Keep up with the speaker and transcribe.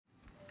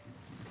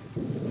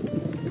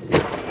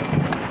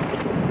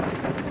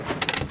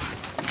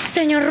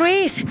Señor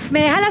Ruiz,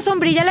 me deja la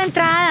sombrilla a la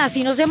entrada,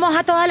 si no se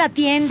moja toda la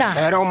tienda.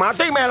 Pero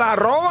Mati, me la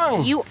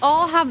roban. You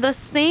all have the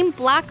same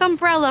black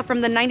umbrella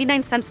from the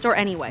 99-cent store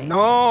anyway.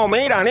 No,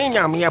 mira,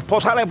 niña, mi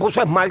esposa le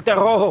puso esmalte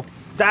rojo.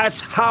 That's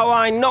how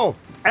I know.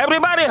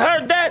 Everybody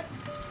heard that?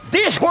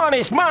 This one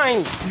is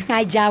mine.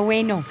 Ay, ya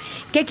bueno.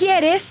 ¿Qué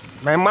quieres?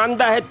 Me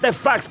mandas este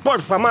fax,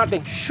 porfa,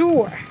 Mati.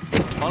 Sure.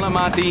 Hola,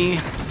 Mati.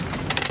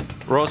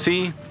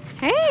 Rosie,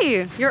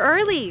 Hey, you're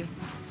early.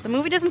 The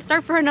movie doesn't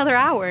start for another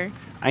hour.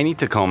 I need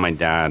to call my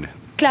dad.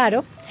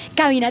 Claro,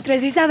 cabina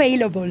 3 is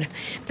available.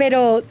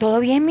 Pero,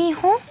 ¿todo bien,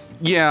 mijo?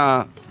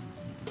 Yeah,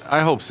 I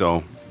hope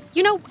so.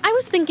 You know, I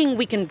was thinking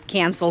we can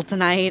cancel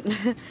tonight.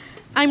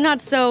 I'm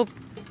not so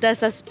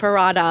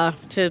desesperada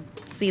to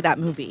see that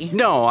movie.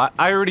 No,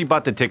 I already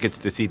bought the tickets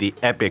to see the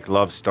epic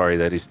love story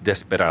that is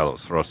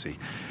Desperados, Rosie.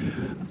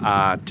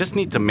 Just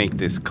need to make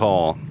this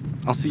call.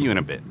 I'll see you in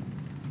a bit.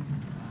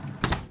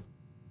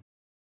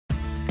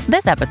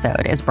 This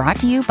episode is brought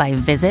to you by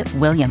Visit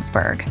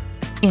Williamsburg.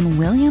 In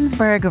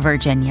Williamsburg,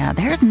 Virginia,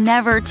 there's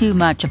never too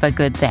much of a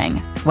good thing.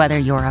 Whether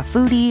you're a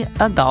foodie,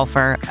 a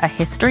golfer, a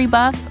history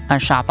buff, a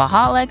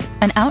shopaholic,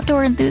 an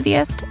outdoor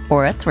enthusiast,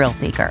 or a thrill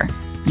seeker,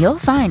 you'll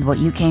find what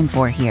you came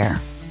for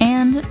here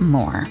and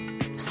more.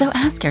 So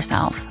ask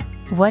yourself,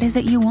 what is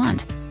it you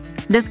want?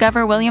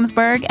 Discover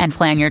Williamsburg and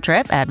plan your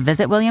trip at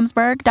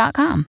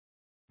visitwilliamsburg.com.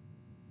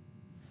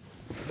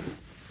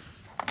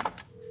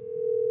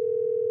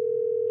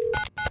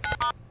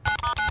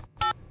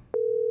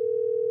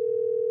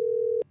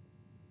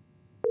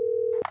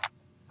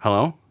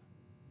 Hello?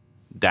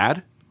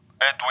 Dad?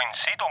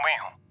 Edwincito,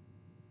 mijo.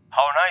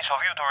 How nice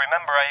of you to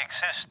remember I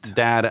exist.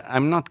 Dad,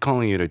 I'm not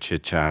calling you to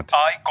chit-chat.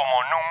 Ay, como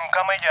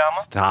nunca me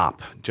llama.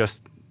 Stop.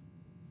 Just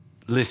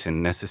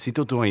listen,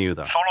 necesito tu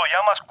ayuda. Solo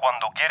llamas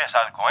cuando quieres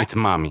algo, ¿eh? It's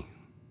Mommy.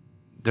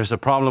 There's a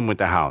problem with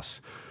the house.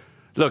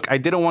 Look, I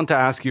didn't want to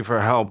ask you for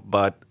help,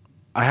 but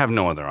I have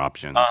no other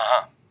options.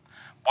 Ajá.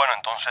 Bueno,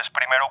 entonces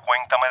primero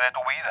cuéntame de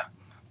tu vida.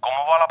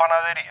 ¿Cómo va la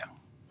panadería?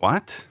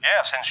 What?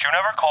 Yeah, since you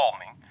never called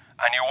me,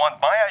 and you want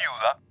my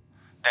ayuda,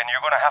 then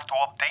you're gonna have to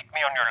update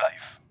me on your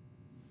life.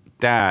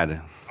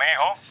 Dad,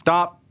 Mijo,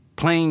 stop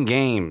playing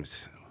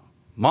games.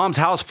 Mom's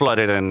house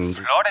flooded and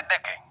 ¿flooded de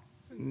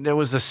qué? there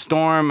was a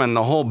storm and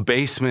the whole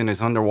basement is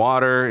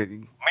underwater.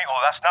 Mijo,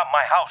 that's not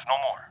my house no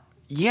more.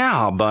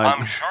 Yeah, but...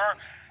 I'm sure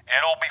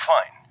it'll be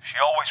fine. She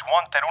always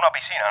wanted una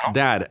piscina, no?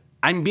 Dad,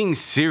 I'm being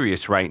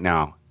serious right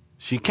now.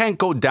 She can't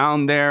go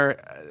down there.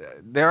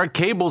 There are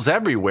cables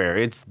everywhere.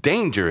 It's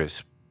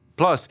dangerous.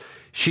 Plus,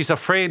 she's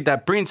afraid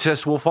that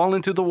Princess will fall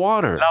into the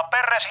water. La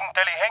perra es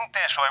inteligente,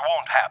 so it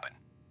won't happen.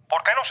 ¿Por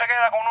qué no se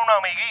queda con una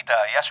amiguita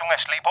y hace un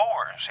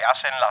sleepover? Se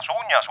hacen las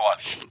uñas o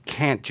algo.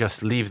 Can't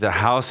just leave the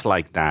house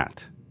like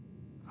that.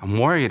 I'm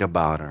worried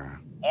about her.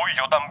 Uy,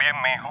 yo también,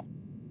 mijo.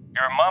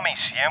 Your mommy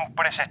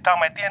siempre se está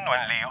metiendo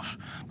en líos.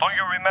 Don't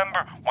you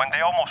remember when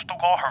they almost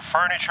took all her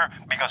furniture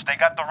because they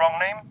got the wrong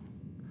name?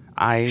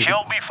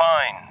 She'll be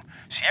fine.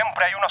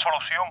 Siempre hay una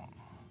solución.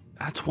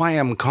 That's why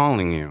I'm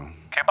calling you.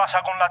 ¿Qué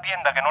pasa con la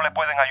tienda que no le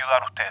pueden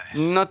ayudar ustedes?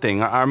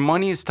 Nothing. Our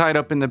money is tied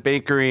up in the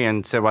bakery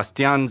and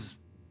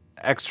Sebastian's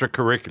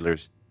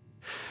extracurriculars.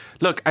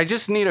 Look, I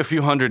just need a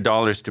few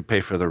 $100s to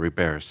pay for the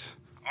repairs.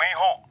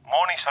 Mijo,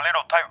 money's a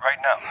little tight right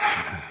now.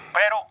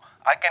 Pero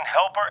I can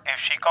help her if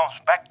she comes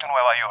back to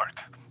Nueva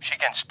York. She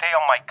can stay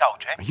on my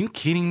couch, eh? Are you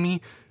kidding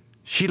me?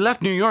 She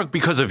left New York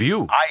because of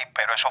you. Ay,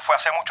 pero eso fue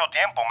hace mucho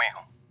tiempo,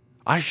 mijo.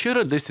 I should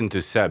have listened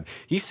to Seb.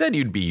 He said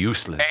you'd be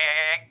useless.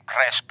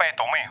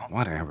 Respeto, mijo.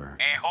 Whatever.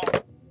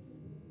 Hijo.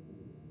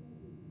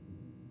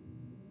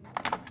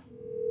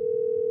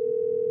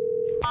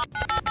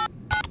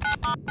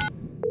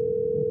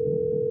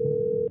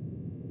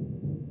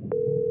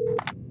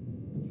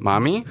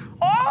 Mommy?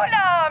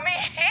 Hola,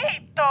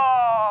 mijito.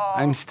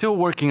 I'm still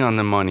working on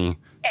the money.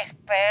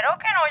 Espero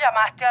que no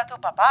llamaste a tu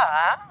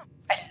papá.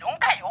 Él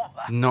nunca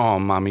ayuda. No,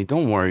 Mommy,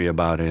 don't worry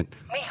about it.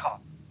 Mijo,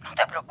 no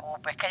te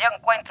preocupes, que yo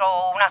encuentro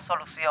una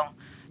solución.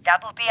 Ya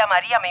tu tía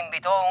María me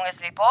invitó a un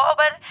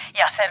sleepover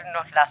y a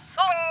hacernos las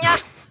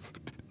uñas.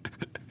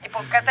 ¿Y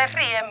por qué te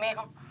ríes,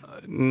 mijo?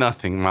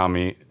 Nothing,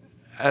 Mommy.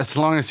 As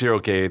long as you're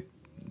okay,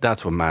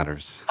 that's what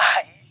matters.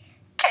 Ay,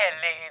 qué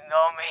lindo,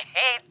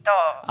 mijito.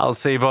 I'll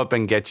save up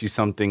and get you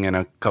something in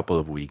a couple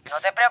of weeks. No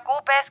te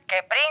preocupes,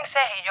 que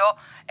Princess y yo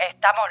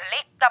estamos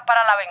listas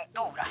para la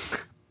aventura.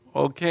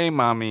 Okay,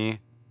 Mommy.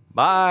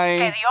 Bye.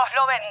 Que Dios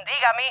lo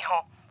bendiga,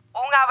 mijo.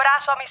 Un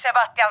abrazo a mi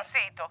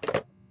Sebastiancito.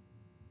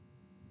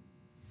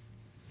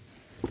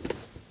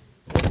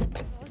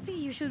 Rosie,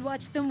 you should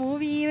watch the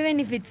movie even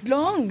if it's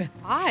long.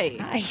 Why?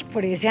 Ay,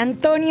 por ese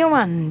Antonio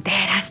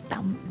Banderas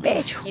tan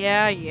bello.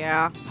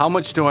 Yeah. How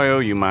much do I owe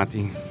you,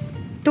 Mati?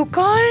 ¿Two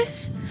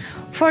calls?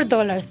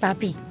 $4,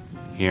 papi.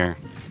 Here.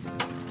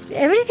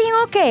 Everything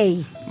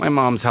okay? My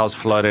mom's house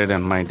flooded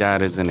and my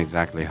dad isn't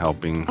exactly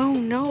helping. Oh,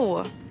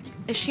 no.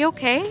 Is she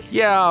okay?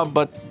 Yeah,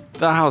 but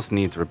the house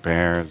needs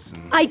repairs.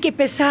 Ay, qué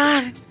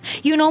pesar.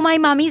 You know my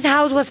mommy's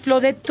house was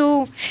flooded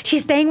too.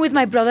 She's staying with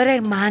my brother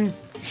Herman.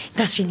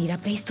 Does she need a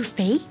place to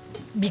stay?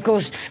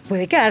 Because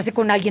puede quedarse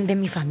con alguien de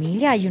mi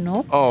familia, you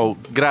know? Oh,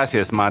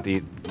 gracias,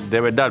 Mati. De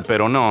verdad,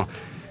 pero no.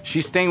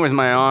 She's staying with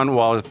my aunt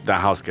while the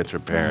house gets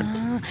repaired.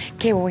 Ah,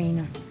 qué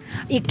bueno.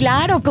 Y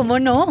claro, ¿cómo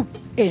no?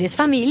 Eres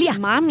familia.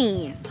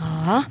 Mommy.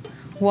 Ah,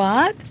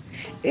 what?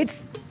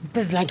 It's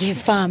like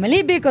his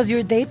family because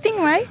you're dating,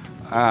 right?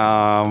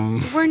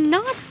 We're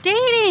not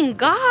dating,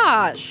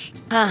 gosh.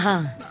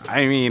 Uh-huh.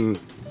 I mean,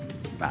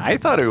 I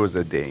thought it was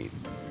a date.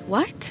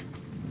 What?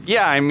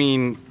 Yeah, I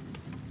mean,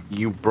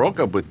 you broke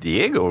up with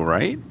Diego,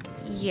 right?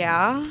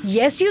 Yeah.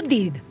 Yes, you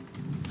did.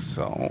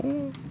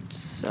 So?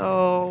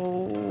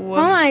 So... Oh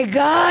my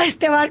gosh,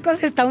 este barco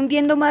se está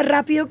hundiendo más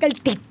rápido que el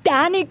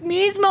Titanic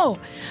mismo.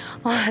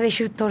 Oh, they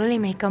should totally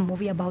make a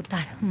movie about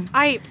that.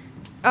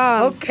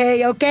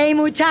 Okay,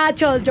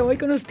 muchachos, yo voy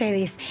con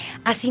ustedes.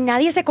 Así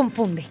nadie se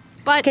confunde.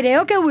 But...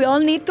 Creo que we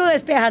all need to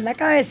despejar la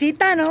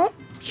cabecita, ¿no?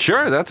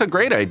 Sure, that's a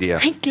great idea.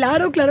 Ay,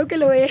 claro que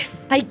lo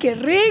es. Ay, qué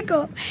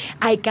rico.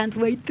 I can't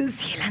wait to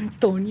see el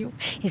Antonio.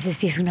 Ese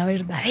sí es una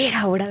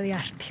verdadera obra de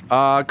arte.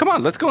 Come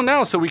on, let's go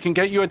now so we can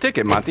get you a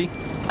ticket, Mati.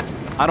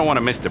 I don't want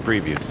to miss the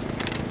previews.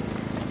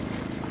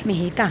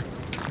 Mijita,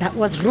 that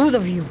was rude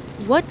of you.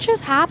 What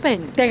just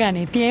happened? Te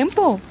gané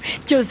tiempo.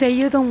 Yo sé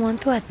you don't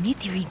want to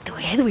admit you're into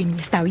Edwin.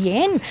 Está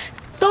bien.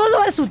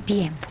 Todo a su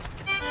tiempo.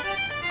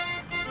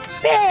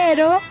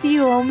 Pero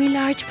you owe me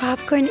large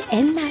popcorn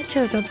and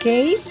nachos,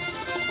 ¿ok?